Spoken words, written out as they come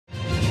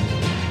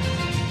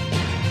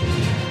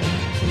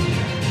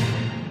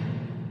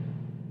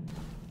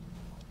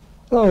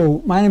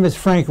Hello, my name is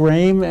Frank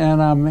Rhame,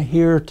 and I'm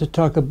here to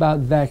talk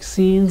about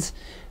vaccines,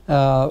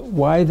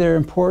 why they're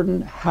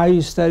important, how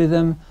you study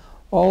them.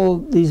 All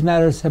these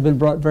matters have been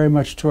brought very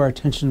much to our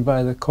attention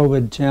by the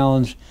COVID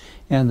challenge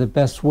and the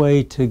best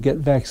way to get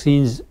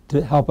vaccines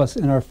to help us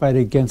in our fight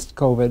against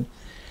COVID.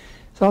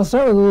 So I'll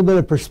start with a little bit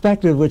of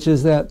perspective, which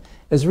is that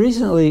as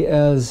recently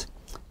as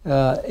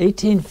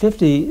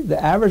 1850, the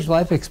average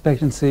life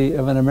expectancy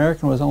of an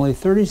American was only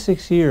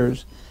 36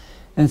 years.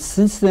 And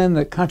since then,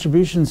 the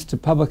contributions to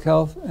public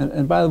health,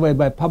 and by the way,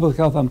 by public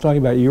health, I'm talking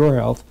about your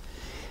health,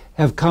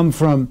 have come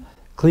from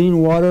clean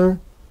water,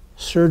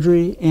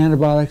 surgery,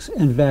 antibiotics,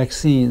 and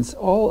vaccines,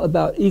 all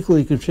about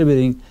equally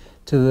contributing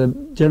to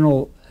the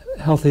general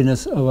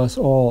healthiness of us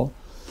all.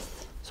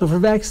 So for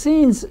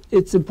vaccines,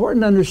 it's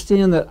important to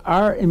understand that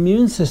our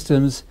immune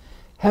systems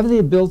have the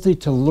ability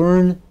to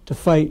learn to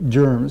fight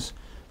germs.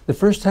 The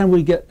first time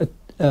we get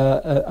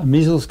a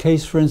measles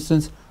case, for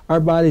instance,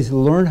 our bodies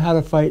learn how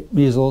to fight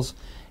measles,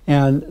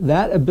 and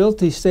that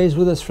ability stays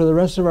with us for the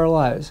rest of our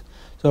lives.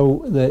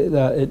 So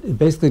it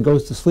basically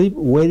goes to sleep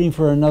waiting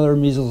for another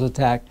measles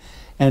attack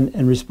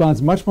and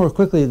responds much more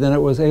quickly than it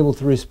was able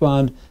to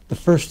respond the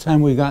first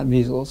time we got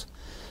measles.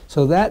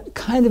 So that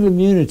kind of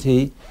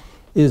immunity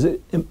is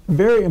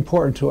very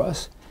important to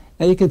us.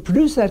 And you can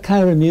produce that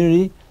kind of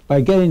immunity by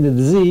getting the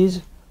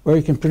disease, or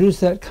you can produce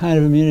that kind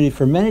of immunity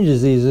for many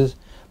diseases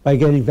by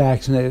getting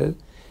vaccinated.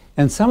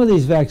 And some of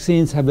these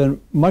vaccines have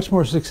been much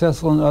more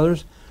successful than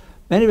others.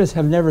 Many of us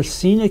have never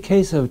seen a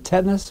case of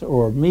tetanus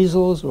or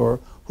measles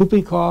or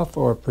whooping cough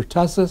or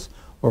pertussis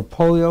or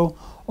polio,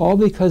 all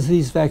because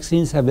these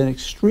vaccines have been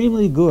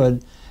extremely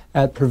good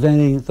at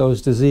preventing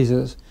those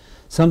diseases.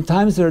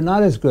 Sometimes they're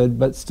not as good,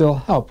 but still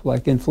help,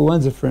 like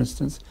influenza, for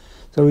instance.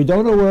 So we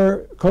don't know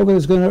where COVID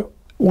is going to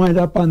wind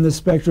up on this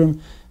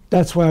spectrum.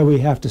 That's why we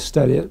have to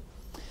study it.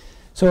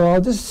 So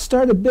I'll just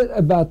start a bit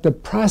about the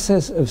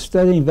process of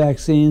studying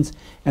vaccines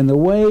and the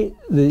way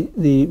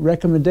the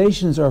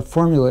recommendations are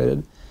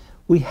formulated.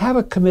 We have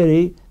a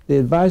committee, the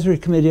Advisory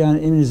Committee on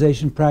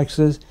Immunization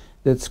Practices,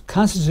 that's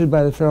constituted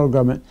by the federal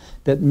government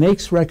that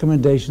makes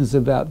recommendations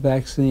about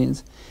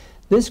vaccines.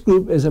 This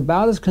group is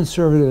about as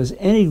conservative as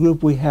any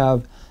group we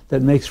have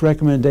that makes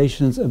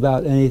recommendations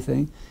about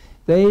anything.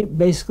 They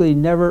basically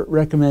never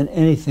recommend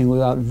anything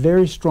without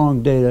very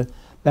strong data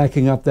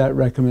backing up that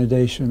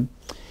recommendation.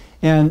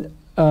 And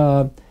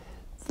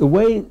the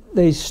way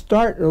they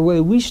start, or the way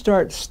we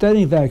start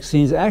studying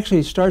vaccines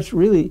actually starts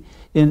really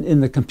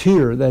in the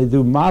computer. They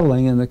do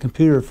modeling in the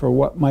computer for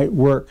what might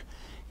work.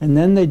 And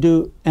then they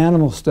do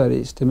animal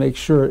studies to make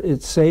sure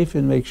it's safe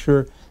and make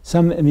sure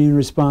some immune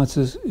response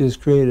is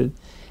created.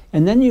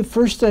 And then you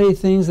first study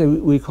things that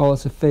we call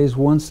this a phase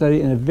 1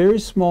 study in a very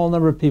small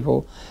number of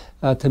people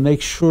to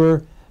make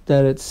sure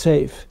that it's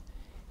safe.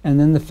 And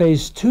then the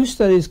phase 2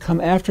 studies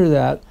come after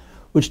that,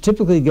 which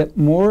typically get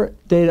more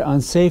data on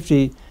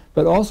safety,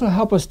 but also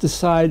help us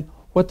decide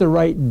what the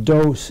right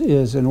dose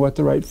is and what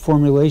the right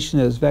formulation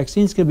is.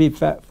 Vaccines can be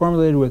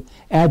formulated with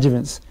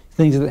adjuvants,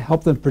 things that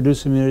help them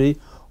produce immunity,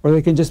 or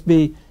they can just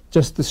be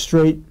just the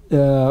straight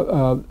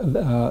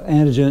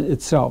antigen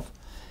itself.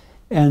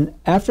 And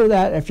after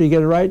that, after you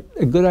get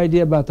a good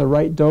idea about the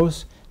right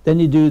dose, then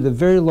you do the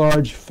very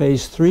large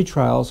phase 3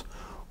 trials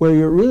where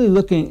you're really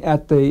looking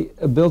at the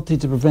ability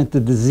to prevent the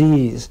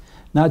disease,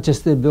 not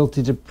just the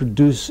ability to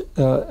produce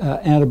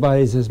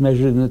antibodies as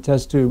measured in the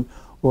test tube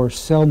or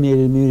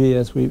cell-mediated immunity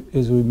as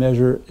we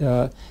measure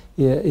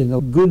in a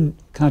good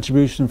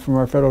contribution from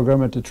our federal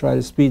government to try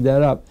to speed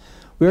that up.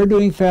 We are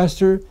doing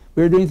faster.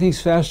 We are doing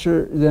things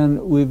faster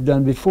than we've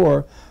done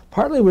before.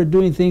 Partly we're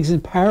doing things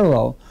in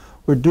parallel.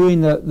 We're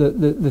doing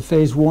the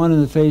phase 1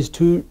 and the phase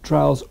 2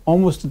 trials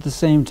almost at the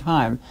same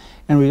time.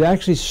 And we've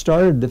actually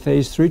started the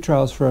phase 3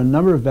 trials for a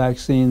number of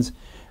vaccines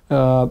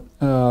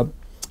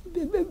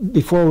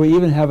before we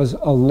even have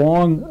a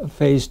long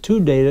phase 2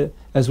 data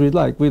as we'd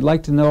like. We'd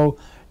like to know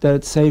that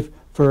it's safe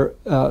for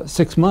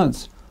 6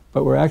 months,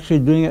 but we're actually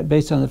doing it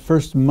based on the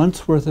first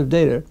month's worth of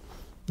data.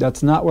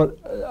 That's not what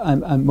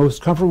I'm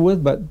most comfortable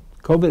with, but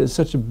COVID is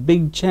such a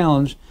big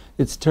challenge,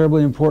 it's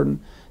terribly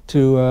important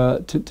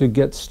to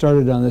get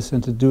started on this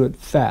and to do it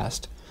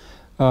fast.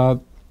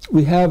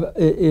 We have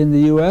in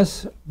the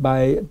US,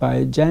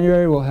 by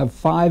January, we'll have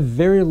 5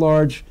 very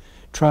large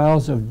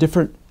trials of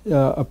different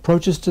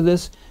approaches to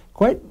this,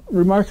 quite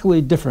remarkably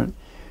different.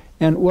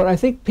 And what I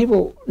think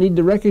people need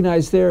to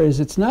recognize there is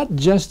it's not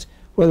just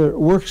whether it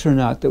works or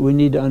not that we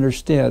need to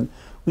understand.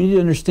 We need to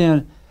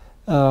understand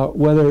how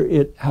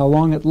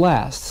long it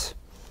lasts.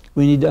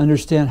 We need to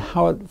understand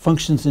how it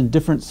functions in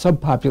different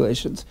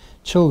subpopulations: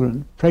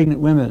 children,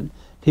 pregnant women,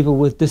 people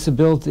with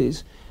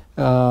disabilities,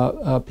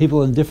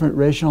 people in different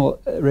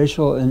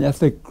racial and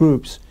ethnic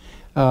groups.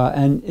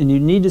 And you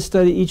need to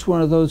study each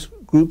one of those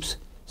groups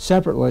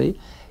separately.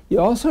 You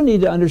also need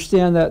to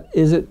understand that,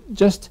 is it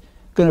just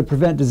going to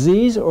prevent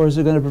disease or is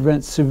it going to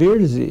prevent severe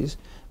disease?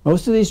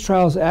 Most of these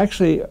trials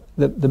actually,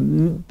 the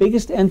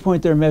biggest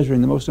endpoint they're measuring,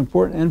 the most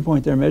important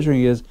endpoint they're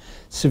measuring is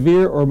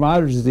severe or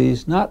moderate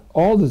disease, not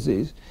all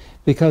disease,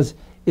 because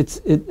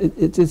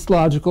it's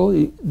logical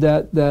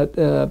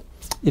that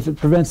if it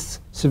prevents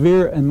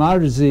severe and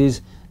moderate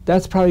disease,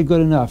 that's probably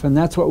good enough, and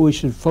that's what we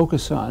should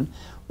focus on.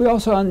 We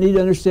also need to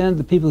understand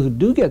the people who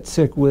do get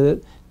sick with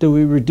it, do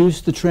we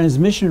reduce the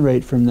transmission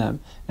rate from them?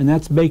 And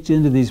that's baked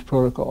into these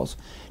protocols.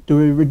 Do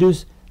we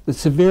reduce the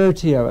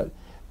severity of it?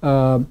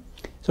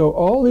 So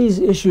all these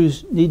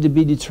issues need to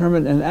be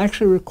determined and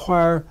actually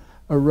require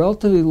a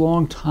relatively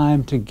long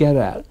time to get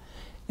at.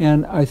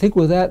 And I think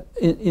with that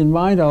in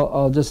mind,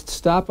 I'll just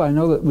stop. I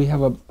know that we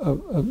have a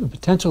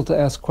potential to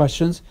ask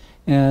questions,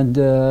 and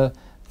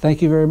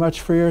thank you very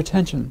much for your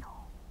attention.